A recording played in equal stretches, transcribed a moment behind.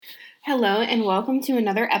Hello, and welcome to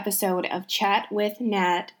another episode of Chat with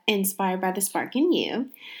Nat, inspired by the spark in you.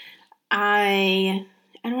 I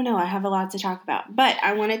don't know, I have a lot to talk about, but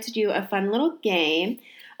I wanted to do a fun little game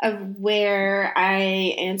of where I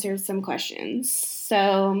answer some questions.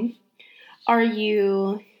 So, are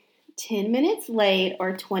you 10 minutes late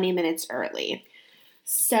or 20 minutes early?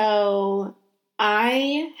 So,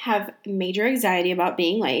 I have major anxiety about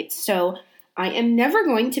being late, so I am never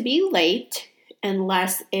going to be late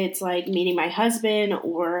unless it's like meeting my husband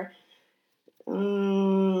or,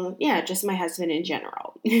 just my husband in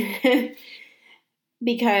general.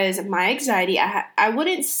 Because my anxiety, I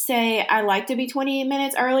wouldn't say I like to be 20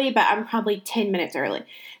 minutes early, but I'm probably 10 minutes early.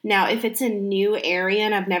 Now, if it's a new area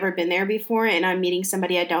and I've never been there before and I'm meeting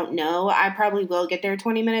somebody I don't know, I probably will get there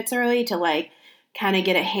 20 minutes early to like kind of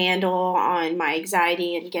get a handle on my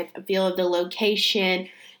anxiety and get a feel of the location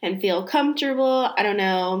and feel comfortable. I don't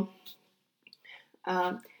know.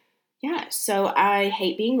 So I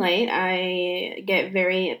hate being late. I get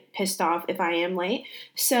very pissed off if I am late.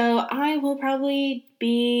 So I would meet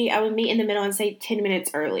in the middle and say 10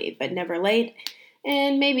 minutes early, but never late,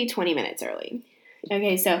 and maybe 20 minutes early.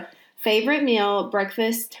 Okay, so favorite meal,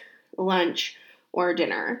 breakfast, lunch, or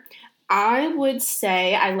dinner? I would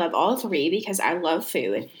say I love all three because I love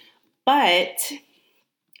food, but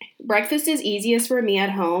breakfast is easiest for me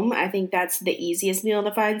at home. I think that's the easiest meal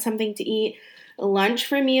to find something to eat. Lunch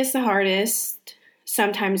for me is the hardest,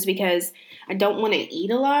 sometimes because I don't want to eat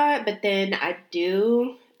a lot, but then I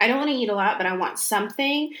don't want to eat a lot, but I want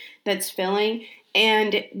something that's filling.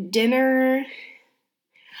 And dinner,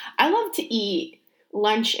 I love to eat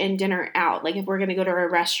lunch and dinner out, like if we're going to go to a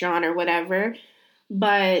restaurant or whatever.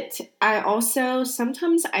 But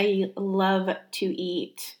sometimes I love to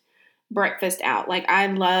eat breakfast out. Like I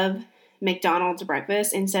love McDonald's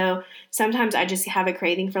breakfast, and so sometimes I just have a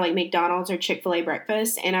craving for like McDonald's or Chick-fil-A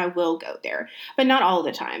breakfast, and I will go there, but not all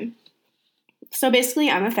the time. So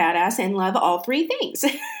basically, I'm a fat ass and love all three things.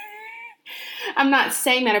 I'm not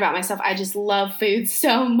saying that about myself. I just love food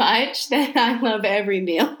so much that I love every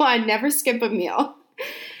meal. I never skip a meal.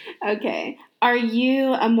 Okay. Are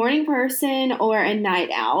you a morning person or a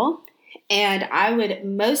night owl? And I would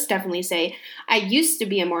most definitely say I used to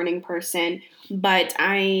be a morning person, but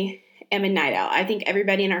I am a night owl. I think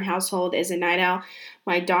everybody in our household is a night owl.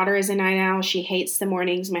 My daughter is a night owl. She hates the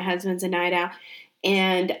mornings. My husband's a night owl.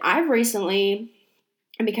 And I've recently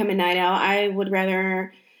become a night owl. I would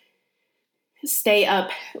rather stay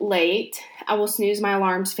up late. I will snooze my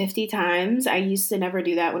alarms 50 times. I used to never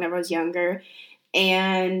do that whenever I was younger.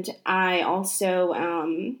 And I also,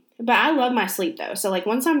 but I love my sleep though. So like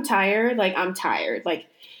once I'm tired, like I'm tired. Like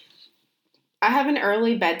I have an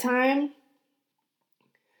early bedtime,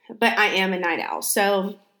 but I am a night owl.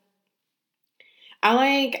 So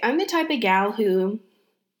I'm the type of gal who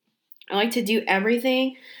I like to do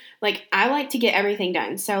everything. Like I like to get everything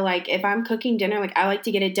done. So like if I'm cooking dinner, like I like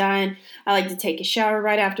to get it done. I like to take a shower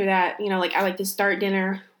right after that. Like I like to start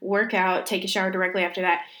dinner, work out, take a shower directly after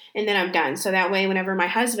that, and then I'm done. So that way whenever my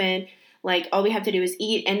husband, like all we have to do is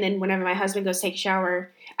eat, and then whenever my husband goes take a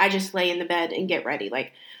shower, I just lay in the bed and get ready.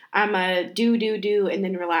 Like I'm a do, and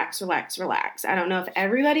then relax. I don't know if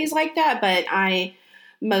everybody's like that, but I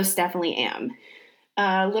most definitely am.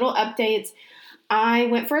 Little updates. I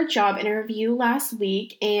went for a job interview last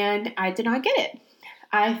week, and I did not get it.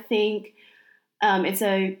 I think it's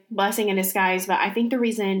a blessing in disguise, but I think the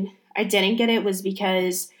reason I didn't get it was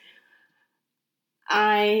because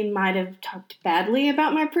I might have talked badly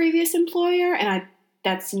about my previous employer, and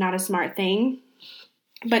that's not a smart thing.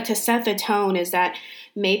 But to set the tone is that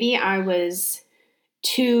maybe I was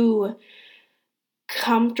too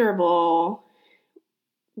comfortable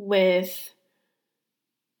with,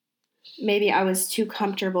 I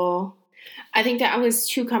think that I was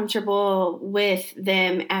too comfortable with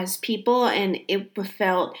them as people, and it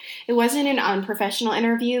wasn't an unprofessional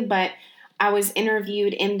interview, but I was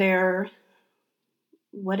interviewed in their,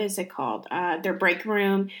 what is it called? Their break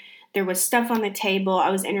room. There was stuff on the table.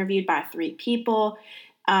 I was interviewed by 3 people.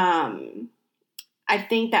 I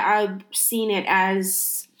think that I've seen it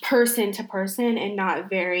as person to person and not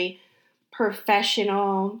very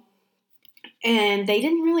professional. And they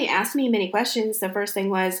didn't really ask me many questions. The first thing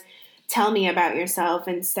was, tell me about yourself.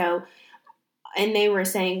 And they were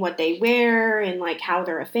saying what they wear and like how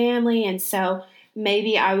they're a family. And so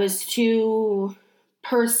maybe I was too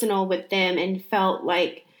personal with them and felt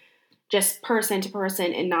like just person to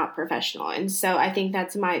person and not professional. And so I think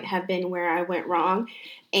that might have been where I went wrong.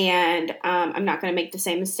 And I'm not going to make the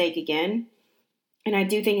same mistake again. And I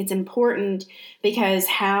do think it's important because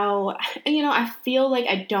I feel like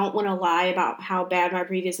I don't want to lie about how bad my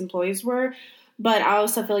previous employees were, but I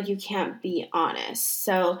also feel like you can't be honest.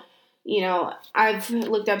 So, I've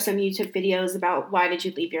looked up some YouTube videos about why did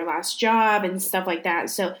you leave your last job and stuff like that.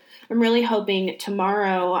 So I'm really hoping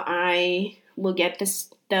tomorrow I will get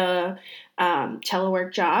the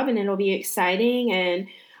telework job, and it'll be exciting,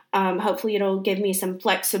 and hopefully it'll give me some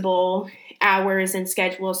flexible hours and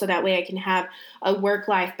schedule so that way I can have a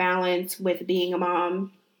work-life balance with being a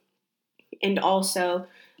mom and also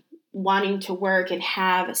wanting to work and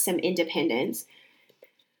have some independence.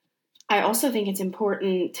 I also think it's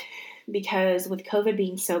important because with COVID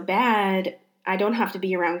being so bad, I don't have to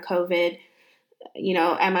be around COVID.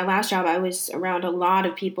 At my last job, I was around a lot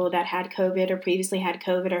of people that had COVID or previously had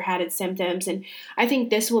COVID or had its symptoms. And I think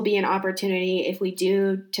this will be an opportunity if we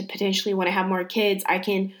do to potentially want to have more kids. I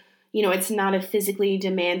can, it's not a physically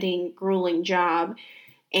demanding, grueling job.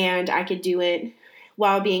 And I could do it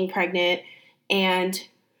while being pregnant, and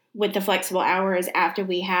with the flexible hours after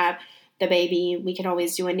we have the baby, we can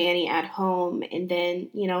always do a nanny at home. And then,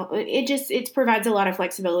 it provides a lot of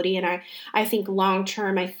flexibility. And I think long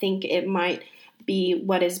term, I think it might be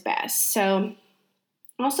what is best. So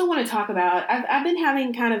I also want to talk about, I've been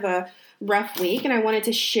having kind of a rough week, and I wanted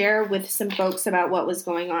to share with some folks about what was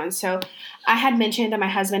going on. So I had mentioned that my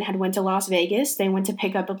husband had went to Las Vegas. They went to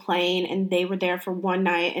pick up a plane, and they were there for one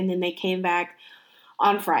night, and then they came back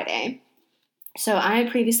on Friday. So I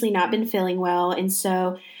had previously not been feeling well, and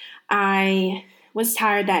so I was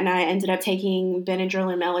tired that night. I ended up taking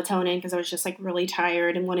Benadryl and melatonin because I was just really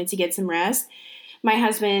tired and wanted to get some rest. My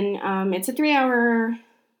husband, it's a 3-hour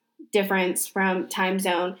difference from time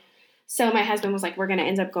zone. So my husband was like, we're going to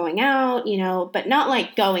end up going out, but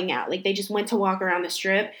not going out. They just went to walk around the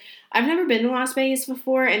strip. I've never been to Las Vegas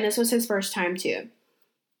before, and this was his first time too.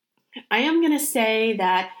 I am going to say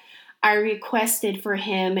that I requested for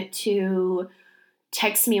him to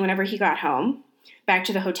text me whenever he got home back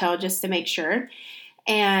to the hotel just to make sure.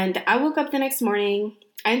 And I woke up the next morning.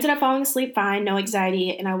 I ended up falling asleep fine, no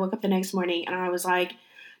anxiety. And I woke up the next morning and I was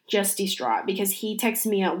just distraught because he texted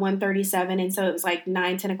me at 1:37. And so it was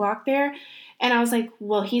 9, 10 o'clock there. And I was like,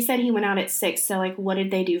 well, he said he went out at 6. So what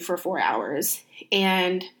did they do for 4 hours?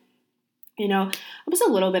 And, I was a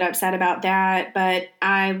little bit upset about that. But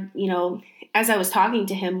I, as I was talking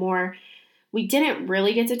to him more, we didn't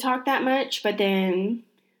really get to talk that much. But then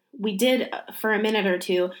we did for a minute or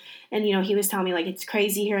two. And, he was telling me it's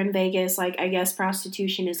crazy here in Vegas. I guess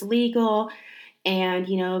prostitution is legal. And,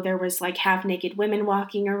 there was half naked women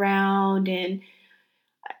walking around. And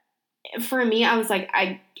for me, I was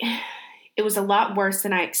it was a lot worse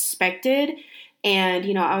than I expected.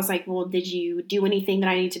 And, I was like, well, did you do anything that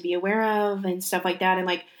I need to be aware of and stuff like that? And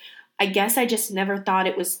I guess I just never thought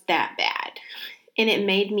it was that bad. And it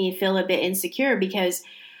made me feel a bit insecure because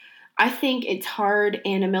I think it's hard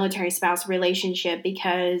in a military spouse relationship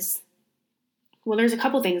because, well, there's a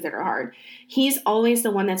couple things that are hard. He's always the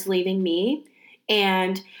one that's leaving me,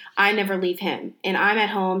 and I never leave him. And I'm at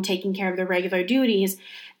home taking care of the regular duties,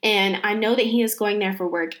 and I know that he is going there for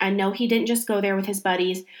work. I know he didn't just go there with his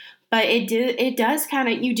buddies, but it does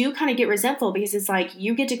you do kind of get resentful because it's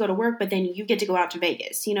you get to go to work, but then you get to go out to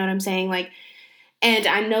Vegas. You know what I'm saying? And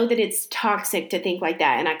I know that it's toxic to think like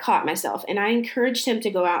that. And I caught myself. And I encouraged him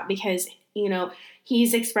to go out because,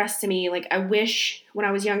 he's expressed to me, I wish when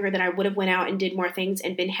I was younger that I would have went out and did more things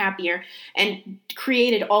and been happier and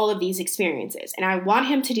created all of these experiences. And I want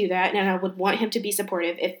him to do that. And I would want him to be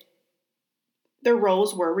supportive if the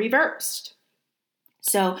roles were reversed.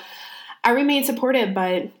 So I remained supportive.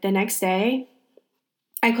 But the next day,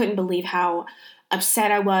 I couldn't believe how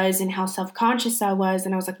upset I was and how self-conscious I was.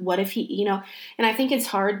 And I was like, what if he, and I think it's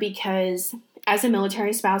hard because as a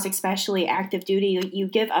military spouse, especially active duty, you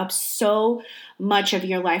give up so much of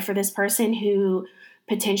your life for this person who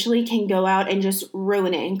potentially can go out and just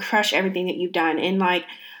ruin it and crush everything that you've done. And my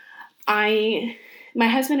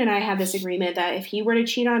husband and I have this agreement that if he were to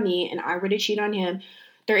cheat on me and I were to cheat on him,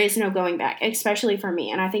 there is no going back, especially for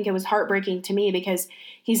me. And I think it was heartbreaking to me because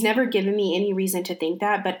he's never given me any reason to think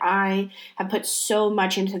that, but I have put so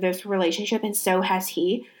much into this relationship, and so has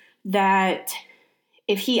he, that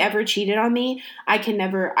if he ever cheated on me, I can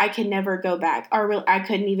never go back, or I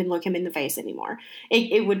couldn't even look him in the face anymore.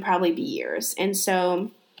 It would probably be years. And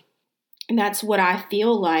so that's what I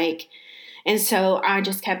feel like. And so I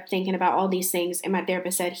just kept thinking about all these things. And my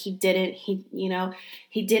therapist said he didn't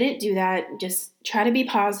do that. Just try to be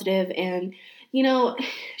positive. And,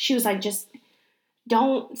 she was like, just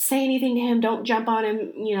don't say anything to him. Don't jump on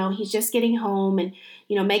him. He's just getting home, and,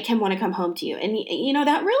 make him want to come home to you. And,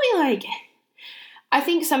 that really I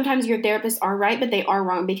think sometimes your therapists are right, but they are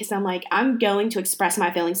wrong because I'm going to express my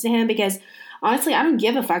feelings to him because honestly, I don't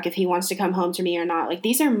give a fuck if he wants to come home to me or not. Like,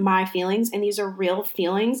 these are my feelings and these are real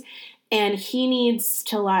feelings. And he needs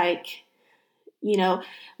to, like, you know,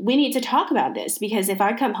 we need to talk about this, because if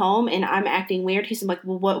I come home and I'm acting weird, he's like,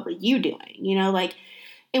 well, what were you doing? You know, like,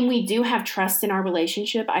 and we do have trust in our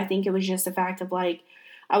relationship. I think it was just the fact of, like,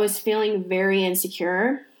 I was feeling very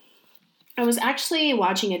insecure. I was actually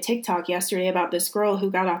watching a TikTok yesterday about this girl who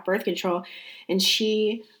got off birth control, and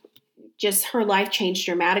her life changed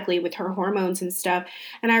dramatically with her hormones and stuff.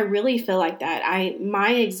 And I really feel like that.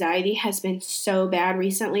 My anxiety has been so bad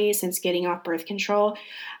recently since getting off birth control.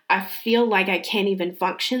 I feel like I can't even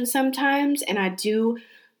function sometimes, and I do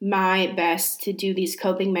my best to do these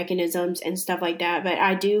coping mechanisms and stuff like that. But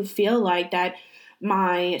I do feel like that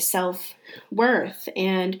my self-worth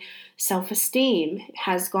and self-esteem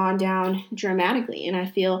has gone down dramatically, and I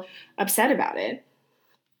feel upset about it.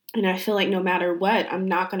 And I feel like no matter what, I'm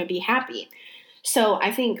not going to be happy. So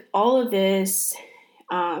I think all of this,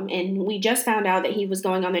 and we just found out that he was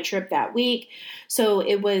going on the trip that week. So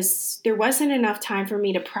there wasn't enough time for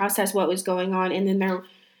me to process what was going on. And then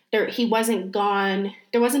he wasn't gone.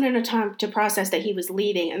 There wasn't enough time to process that he was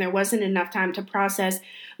leaving. And there wasn't enough time to process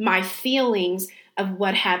my feelings of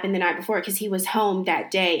what happened the night before, because he was home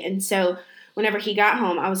that day. And so whenever he got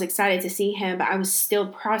home, I was excited to see him, but I was still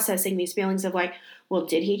processing these feelings of, like, well,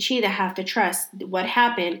 did he cheat? I have to trust. What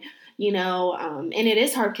happened? And it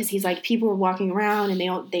is hard because he's like, people were walking around and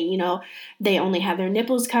they only had their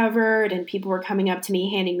nipples covered, and people were coming up to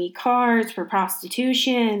me, handing me cards for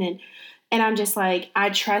prostitution. And I'm just like, I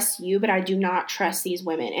trust you, but I do not trust these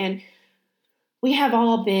women. And we have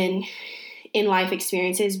all been in life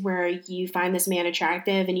experiences where you find this man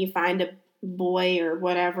attractive and you find a boy or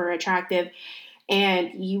whatever attractive,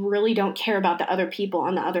 and you really don't care about the other people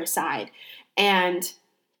on the other side. And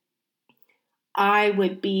I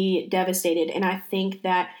would be devastated. And I think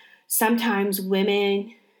that sometimes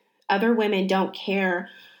other women don't care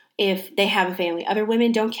if they have a family. Other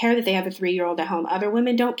women don't care that they have a 3-year-old at home. Other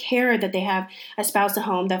women don't care that they have a spouse at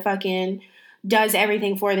home that fucking does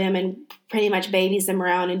everything for them and pretty much babies them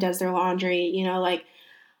around and does their laundry,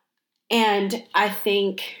 and I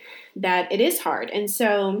think that it is hard. And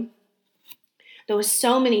so there was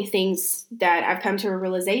so many things that I've come to a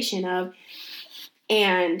realization of,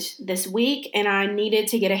 and this week, and I needed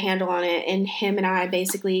to get a handle on it. And him and I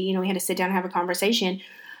basically, we had to sit down and have a conversation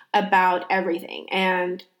about everything.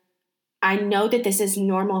 And I know that this is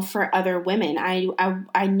normal for other women.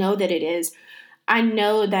 I know that it is. I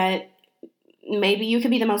know that maybe you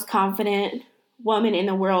could be the most confident woman in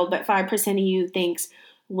the world, but 5% of you thinks,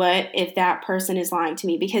 what if that person is lying to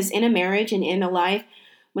me? Because in a marriage and in a life,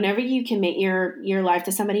 whenever you commit your life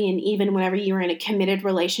to somebody, and even whenever you're in a committed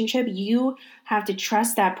relationship, you have to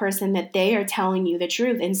trust that person that they are telling you the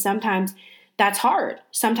truth. And sometimes that's hard.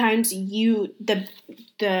 Sometimes the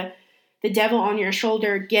devil on your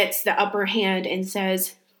shoulder gets the upper hand and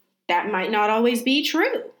says, that might not always be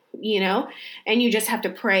true, and you just have to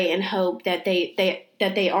pray and hope that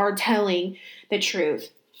they are telling the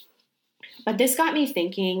truth. But this got me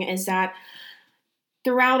thinking is that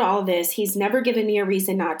throughout all this, he's never given me a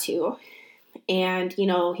reason not to. And,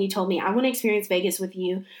 he told me, I want to experience Vegas with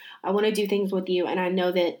you. I want to do things with you. And I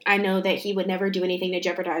know that he would never do anything to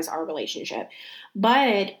jeopardize our relationship.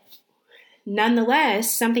 But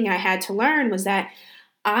nonetheless, something I had to learn was that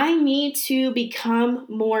I need to become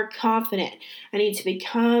more confident. I need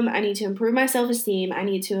to improve my self-esteem. I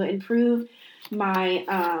need to improve my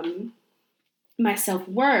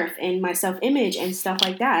self-worth and my self-image and stuff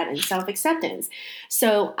like that, and self-acceptance.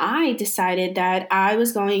 So I decided that I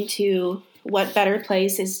was going to, what better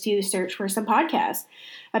place is to search for some podcasts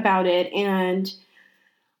about it. And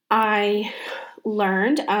I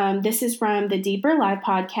learned, this is from the Deeper Life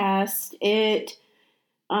podcast. It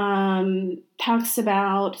talks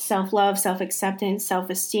about self-love, self-acceptance,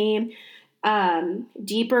 self-esteem.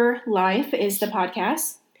 Deeper Life is the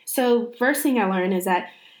podcast. So first thing I learned is that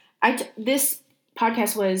this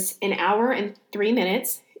podcast was an hour and 3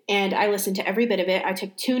 minutes, and I listened to every bit of it. I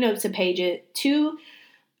took 2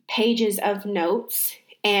 pages of notes,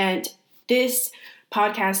 and this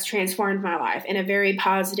podcast transformed my life in a very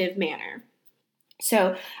positive manner.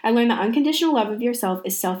 So I learned that unconditional love of yourself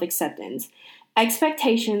is self-acceptance.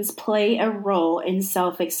 Expectations play a role in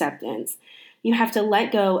self-acceptance. You have to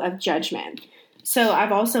let go of judgment. So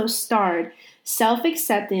I've also starred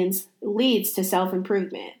self-acceptance leads to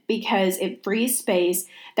self-improvement because it frees space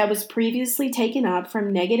that was previously taken up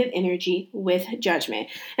from negative energy with judgment.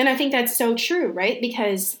 And I think that's so true, right?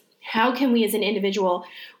 Because how can we as an individual,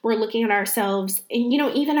 we're looking at ourselves, and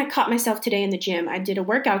even I caught myself today in the gym. I did a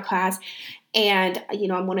workout class, and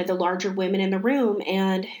I'm one of the larger women in the room,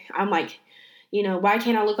 and I'm like, why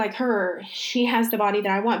can't I look like her? She has the body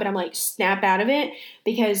that I want. But I'm like, snap out of it,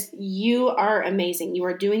 because you are amazing. You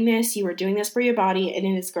are doing this for your body, and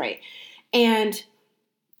it is great. And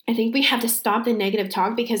I think we have to stop the negative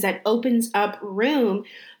talk, because that opens up room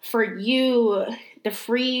for you. It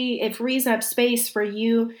frees up space for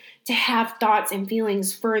you to have thoughts and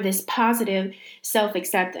feelings for this positive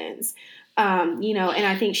self-acceptance. And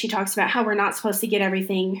I think she talks about how we're not supposed to get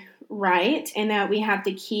everything right, and that we have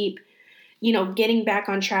to keep, getting back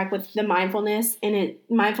on track with the mindfulness. And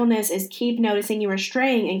mindfulness is keep noticing you are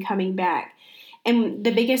straying and coming back. And the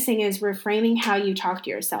biggest thing is reframing how you talk to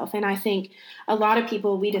yourself. And I think a lot of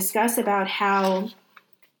people, we discuss about how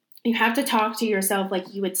you have to talk to yourself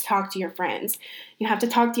like you would talk to your friends. You have to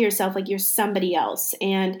talk to yourself like you're somebody else.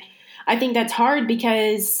 And I think that's hard,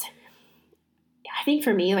 because I think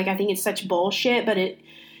for me, I think it's such bullshit, but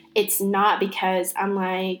it's not, because I'm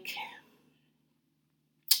like,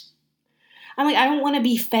 I don't want to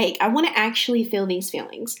be fake. I want to actually feel these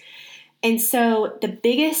feelings. And so the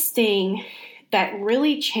biggest thing that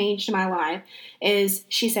really changed my life is,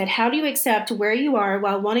 she said, how do you accept where you are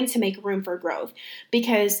while wanting to make room for growth?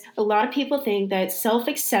 Because a lot of people think that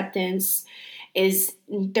self-acceptance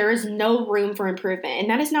there is no room for improvement. And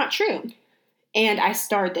that is not true. And I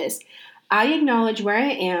started this. I acknowledge where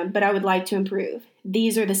I am, but I would like to improve.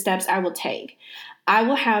 These are the steps I will take. I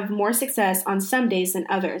will have more success on some days than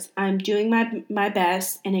others. I'm doing my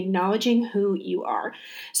best and acknowledging who you are.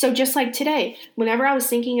 So just like today, whenever I was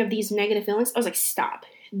thinking of these negative feelings, I was like, stop.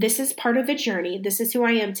 This is part of the journey. This is who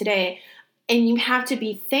I am today. And you have to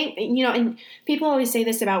be and people always say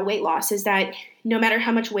this about weight loss, is that no matter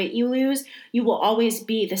how much weight you lose, you will always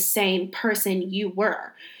be the same person you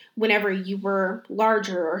were whenever you were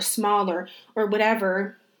larger or smaller or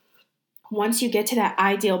whatever. Once you get to that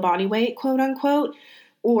ideal body weight, quote unquote,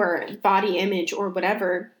 or body image or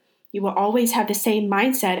whatever, you will always have the same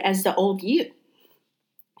mindset as the old you.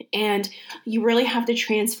 And you really have to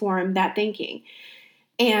transform that thinking.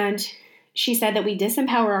 And she said that we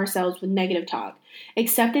disempower ourselves with negative talk.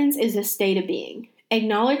 Acceptance is a state of being.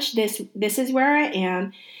 Acknowledge this is where I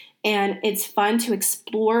am, and it's fun to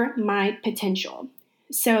explore my potential.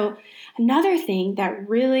 So another thing that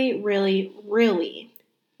really, really, really,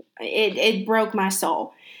 it broke my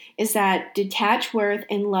soul, is that detach worth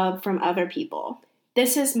and love from other people.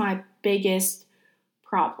 This is my biggest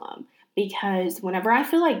problem, because whenever I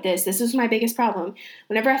feel like this was my biggest problem.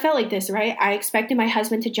 Whenever I felt like this, right, I expected my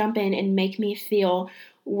husband to jump in and make me feel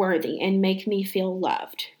worthy and make me feel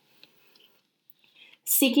loved.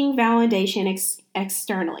 Seeking validation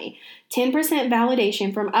externally. 10%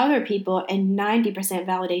 validation from other people and 90%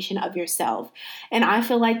 validation of yourself. And I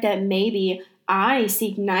feel like that maybe I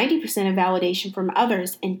seek 90% of validation from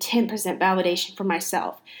others and 10% validation from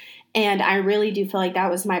myself. And I really do feel like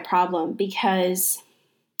that was my problem, because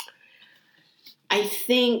I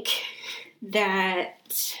think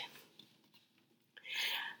that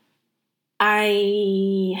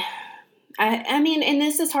I mean, and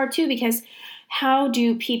this is hard too, because how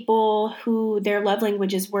do people who their love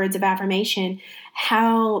language is words of affirmation,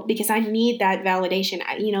 because I need that validation.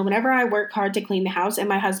 Whenever I work hard to clean the house and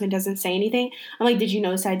my husband doesn't say anything, I'm like, did you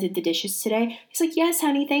notice I did the dishes today? He's like, yes,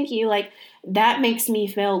 honey, thank you. Like, that makes me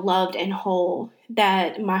feel loved and whole,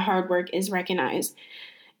 that my hard work is recognized.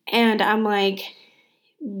 And I'm like,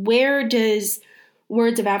 where does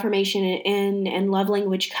words of affirmation and love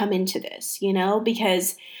language come into this?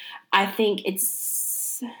 Because I think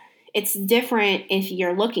it's different if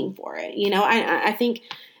you're looking for it. I think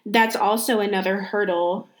that's also another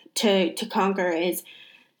hurdle to conquer, is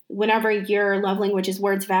whenever your love language is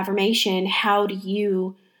words of affirmation, how do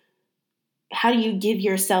you give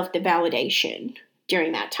yourself the validation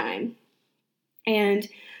during that time? And,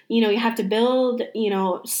 you have to build,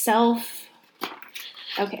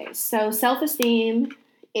 self-esteem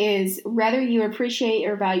is whether you appreciate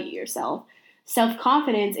or value yourself.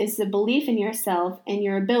 Self-confidence is the belief in yourself and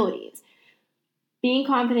your abilities. Being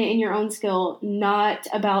confident in your own skill, not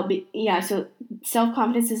about, so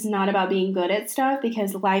self-confidence is not about being good at stuff,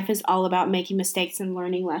 because life is all about making mistakes and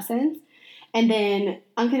learning lessons. And then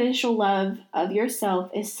unconditional love of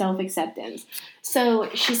yourself is self-acceptance. So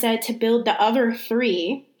she said to build the other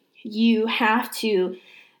three, you have to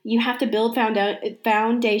build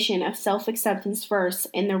foundation of self-acceptance first,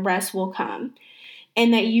 and the rest will come.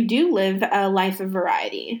 And that you do live a life of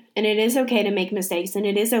variety. And it is okay to make mistakes, and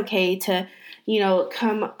it is okay to, you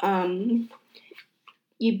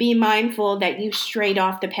be mindful that you strayed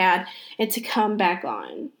off the path and to come back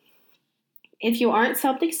on. If you aren't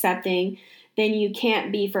self-accepting, then you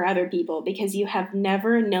can't be for other people because you have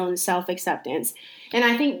never known self-acceptance. And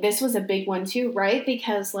I think this was a big one too, right?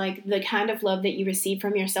 Because like the kind of love that you receive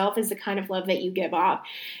from yourself is the kind of love that you give off.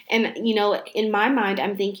 And, you know, in my mind,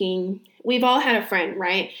 I'm thinking, we've all had a friend,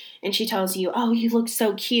 right? And she tells you, oh, you look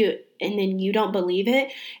so cute. And then you don't believe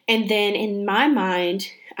it. And then in my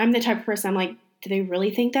mind, I'm the type of person, I'm like, do they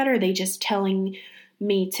really think that? Or are they just telling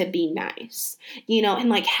me to be nice? You know, and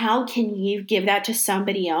like, how can you give that to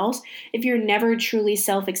somebody else if you're never truly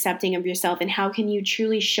self-accepting of yourself? And how can you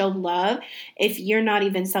truly show love if you're not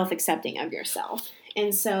even self-accepting of yourself?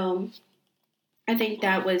 And so I think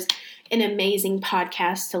that was an amazing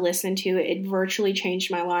podcast to listen to. It virtually changed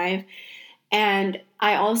my life. And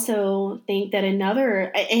I also think that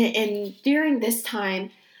and during this time,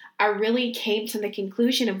 I really came to the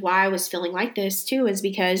conclusion of why I was feeling like this too, is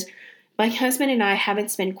because my husband and I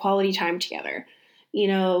haven't spent quality time together. You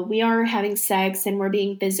know, we are having sex and we're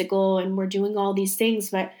being physical and we're doing all these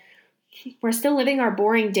things, but we're still living our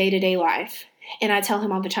boring day-to-day life. And I tell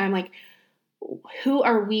him all the time, like, who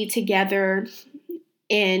are we together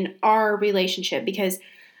in our relationship? Because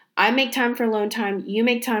I make time for alone time. You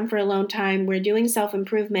make time for alone time. We're doing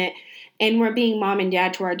self-improvement and we're being mom and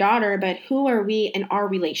dad to our daughter, but who are we in our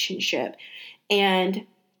relationship? And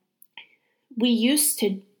we used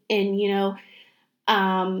to, and you know,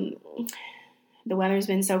 the weather's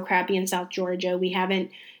been so crappy in South Georgia. We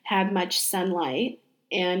haven't had much sunlight.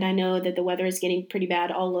 And I know that the weather is getting pretty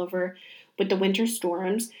bad all over with the winter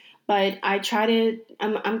storms. But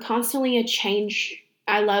I'm constantly a change.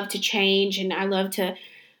 I love to change and I love to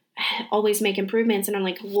always make improvements. And I'm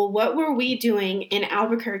like, well, what were we doing in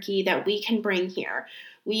Albuquerque that we can bring here?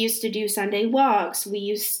 We used to do Sunday walks. We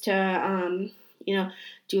used to,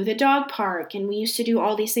 do the dog park, and we used to do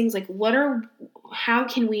all these things. Like, how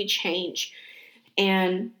can we change?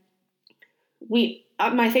 And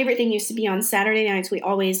my favorite thing used to be on Saturday nights, we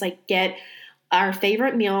always like get our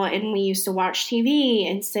favorite meal and we used to watch TV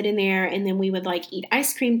and sit in there, and then we would like eat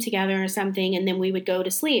ice cream together or something, and then we would go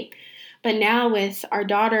to sleep. But now with our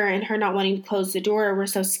daughter and her not wanting to close the door, we're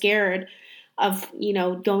so scared of,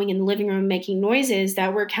 going in the living room making noises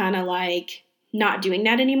that we're kind of like not doing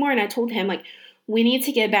that anymore. And I told him, like, we need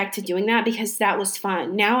to get back to doing that because that was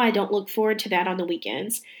fun. Now I don't look forward to that on the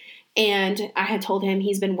weekends. And I had told him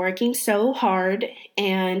he's been working so hard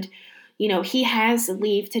and, he has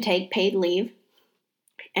leave to take, paid leave.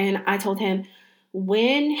 And I told him,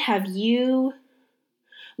 when have you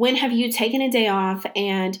taken a day off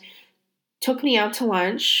and took me out to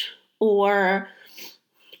lunch? Or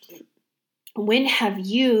when have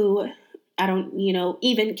you,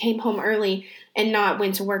 even came home early and not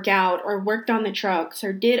went to work out or worked on the trucks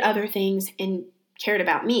or did other things and cared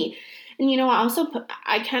about me? And,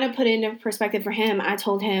 I kind of put it into perspective for him. I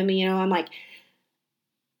told him, I'm like,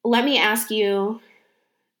 let me ask me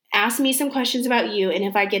some questions about you. And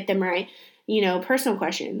if I get them right, personal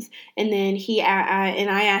questions. And then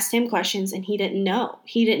I asked him questions and he didn't know.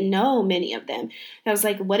 He didn't know many of them. I was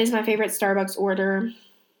like, what is my favorite Starbucks order?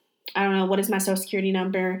 I don't know. What is my social security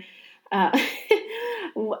number?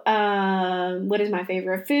 What is my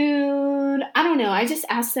favorite food? I don't know. I just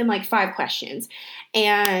asked him like 5 questions,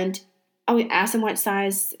 and I asked him what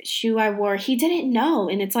size shoe I wore. He didn't know.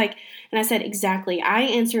 And it's like, and I said, exactly. I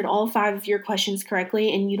answered all 5 of your questions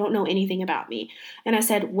correctly, and you don't know anything about me. And I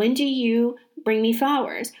said, when do you bring me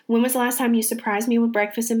flowers? When was the last time you surprised me with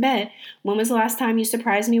breakfast in bed? When was the last time you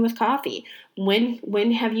surprised me with coffee?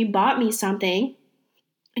 When have you bought me something?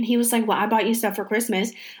 And he was like, well, I bought you stuff for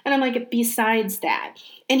Christmas. And I'm like, besides that.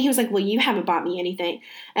 And he was like, well, you haven't bought me anything.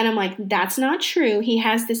 And I'm like, that's not true. He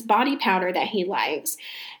has this body powder that he likes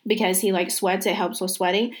because he like sweats. It helps with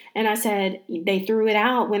sweating. And I said, they threw it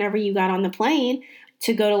out whenever you got on the plane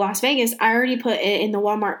to go to Las Vegas. I already put it in the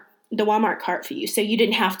Walmart cart for you. So you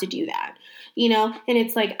didn't have to do that, And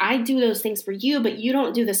it's like, I do those things for you, but you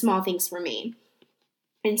don't do the small things for me.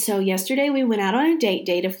 And so yesterday we went out on a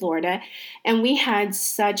day to Florida, and we had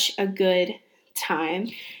such a good time.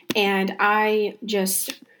 And I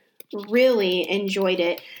just really enjoyed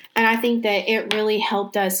it. And I think that it really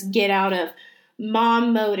helped us get out of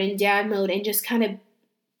mom mode and dad mode and just kind of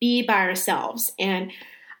be by ourselves. And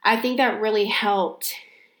I think that really helped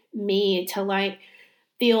me to like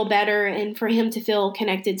feel better and for him to feel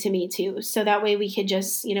connected to me too. So that way we could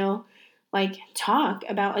just, like talk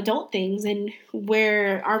about adult things and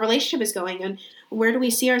where our relationship is going and where do we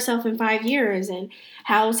see ourselves in 5 years and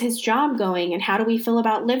how's his job going and how do we feel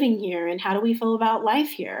about living here and how do we feel about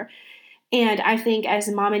life here. And I think as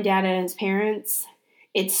mom and dad and as parents,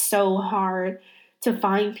 it's so hard to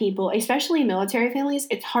find people, especially military families.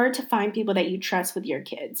 It's hard to find people that you trust with your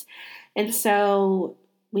kids. And so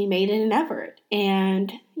we made it an effort.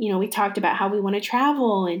 And, we talked about how we want to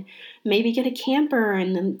travel and maybe get a camper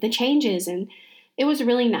and the changes. And it was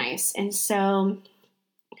really nice. And so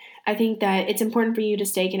I think that it's important for you to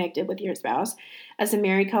stay connected with your spouse as a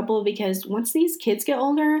married couple, because once these kids get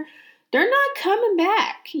older, they're not coming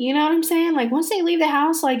back. You know what I'm saying? Like, once they leave the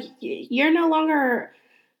house, like, you're no longer,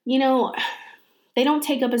 they don't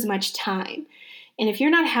take up as much time. And if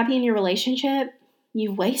you're not happy in your relationship,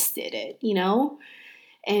 you've wasted it,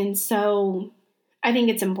 And so I think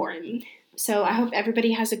it's important. So I hope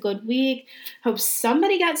everybody has a good week. Hope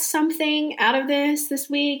somebody got something out of this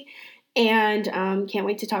week. And can't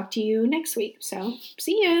wait to talk to you next week. So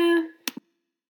see ya.